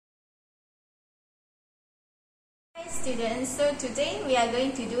Hi students, so today we are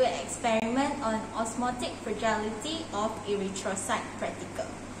going to do an experiment on osmotic fragility of erythrocyte practical.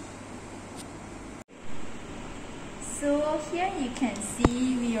 So here you can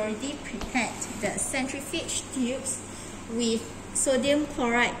see we already prepared the centrifuge tubes with sodium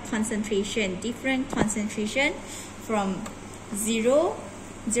chloride concentration, different concentration from 0,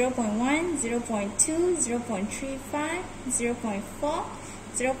 0.1, 0.2, 0.35, 0.4,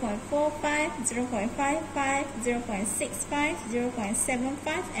 0.45, 0.55, 0.65,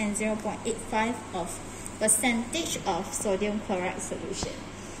 0.75 and 0.85 of percentage of sodium chloride solution.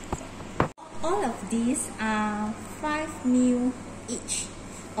 All of these are 5 ml each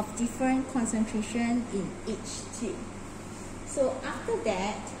of different concentration in each tube. So after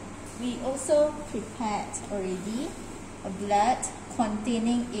that, we also prepared already a blood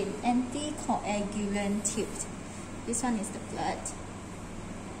containing an anticoagulant tube. This one is the blood.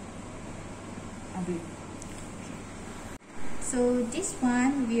 So this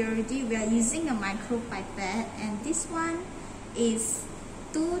one we are using a micropipette, and this one is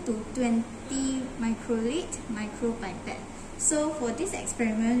 2 to 20 microliter micropipette. So for this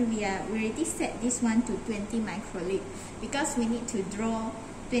experiment we already set this one to 20 microliter because we need to draw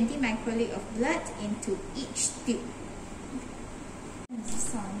 20 microliter of blood into each tube.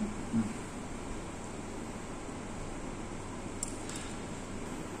 This one.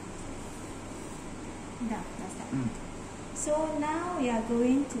 So now we are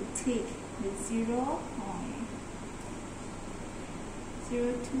going to take the 0.02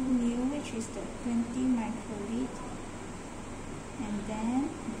 ml, which is the 20 microliter, and then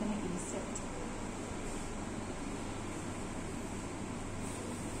I'm going to insert.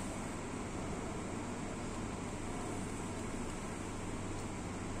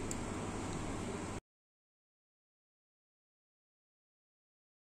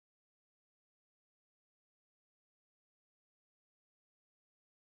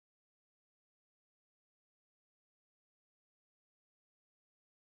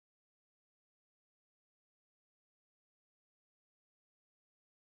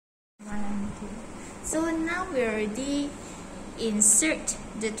 So now we already insert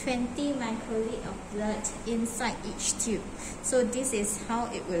the 20 microliter of blood inside each tube. So this is how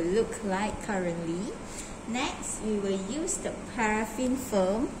it will look like currently. Next, we will use the paraffin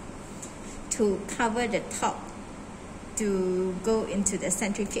film to cover the top to go into the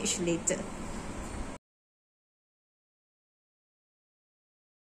centrifuge later.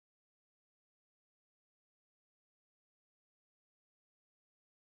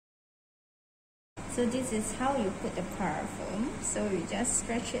 So this is how you put the paraffin. So you just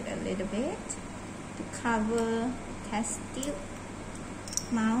stretch it a little bit to cover test tube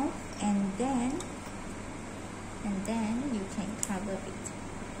mouth, and then you can cover it.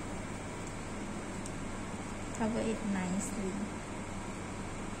 Cover it nicely.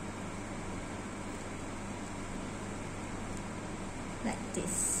 Like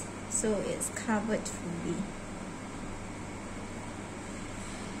this. So it's covered fully.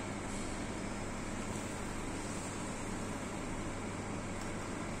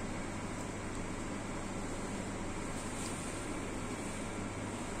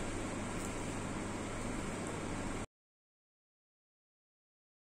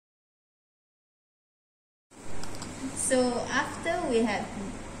 So after we have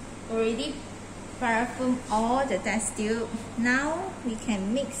already paraffin all the test tube, now we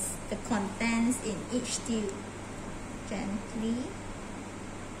can mix the contents in each tube gently,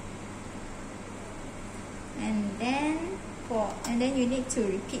 and then you need to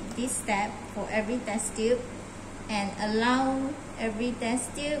repeat this step for every test tube and allow every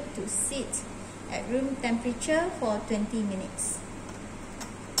test tube to sit at room temperature for 20 minutes.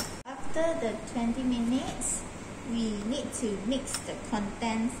 After the 20 minutes, we need to mix the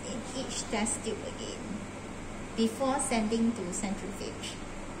contents in each test tube again before sending to centrifuge.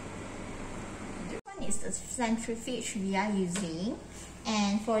 This one is the centrifuge we are using,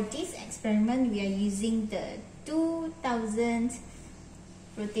 and for this experiment we are using the 2000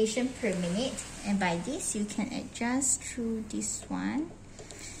 rotation per minute, and by this you can adjust through this one.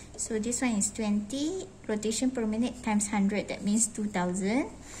 So this one is 20 rotation per minute times 100, that means 2000,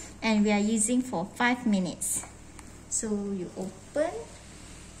 and we are using for 5 minutes. So you open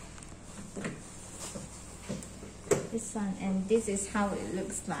this one, and this is how it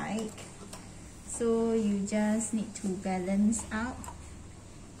looks like. So you just need to balance out.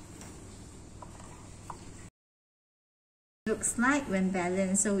 Looks like when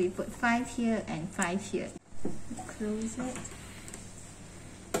balanced. So we put 5 here and 5 here. Close it.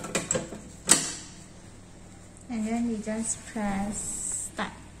 And then you just press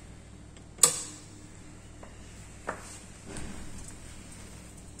start.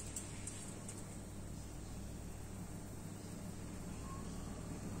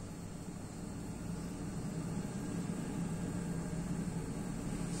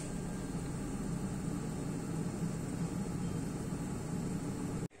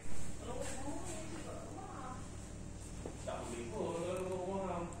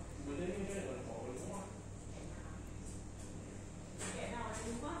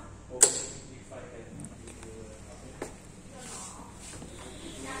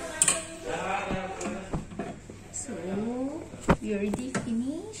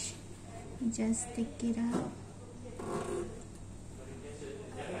 just take it out.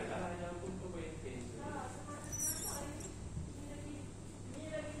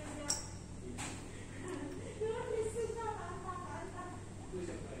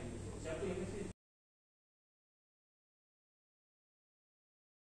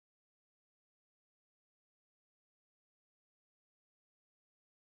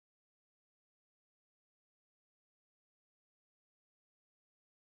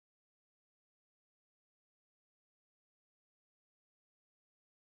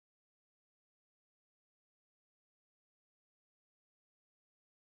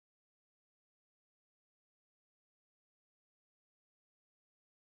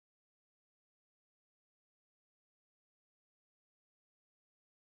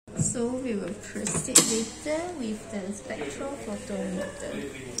 So we will proceed later with the spectrophotometer.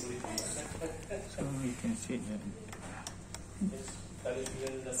 So you can see that.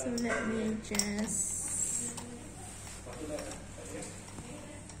 So let me just...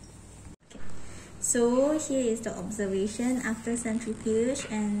 So here is the observation after centrifuge,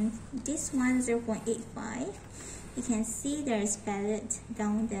 and this one 0.85. You can see there is palette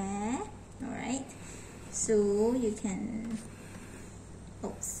down there. Alright, so you can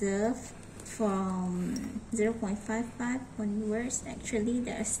observe from 0.55 onwards. Actually,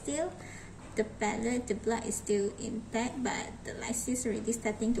 there's still the palette, the blood is still intact, but the lysis already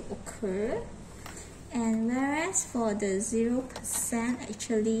starting to occur. And whereas for the 0%,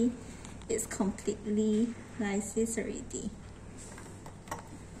 actually it's completely lysis already.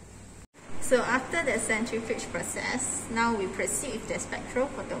 So after the centrifuge process, now we proceed with the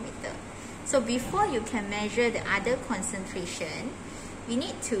spectrophotometer. So before you can measure the other concentration, we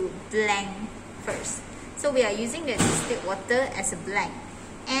need to blank first. So we are using the distilled water as a blank,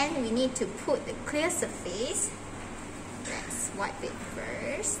 and we need to put the clear surface. Let's wipe it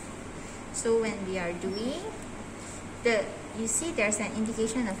first. So when we are doing you see there's an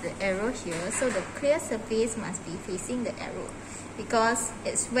indication of the arrow here, so the clear surface must be facing the arrow because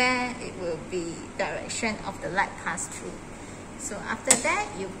it's where it will be direction of the light pass through. So after that,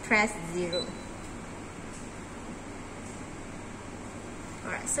 you press 0.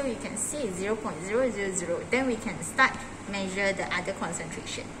 Alright, so you can see 0.000. Then we can start measure the other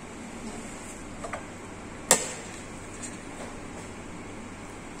concentration.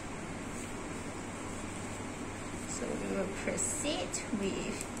 So we will proceed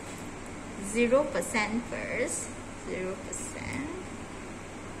with 0% first. 0%.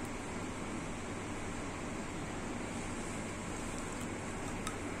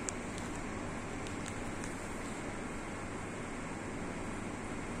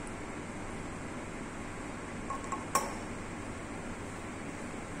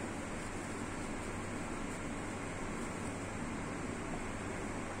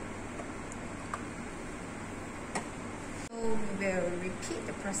 We will repeat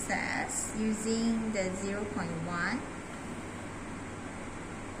the process using the 0.1.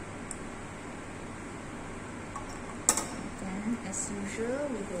 Then, as usual,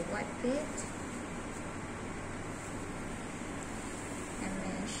 we will wipe it and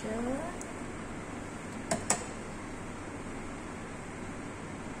measure.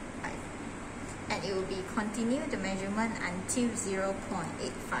 And it will be continue the measurement until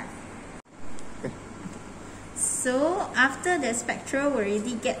 0.85. So after the spectra, we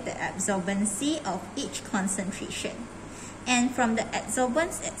already get the absorbency of each concentration. And from the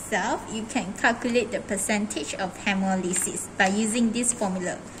absorbance itself, you can calculate the percentage of hemolysis by using this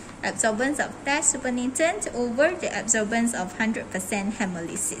formula. Absorbance of test supernatant over the absorbance of 100%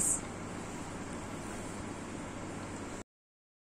 hemolysis.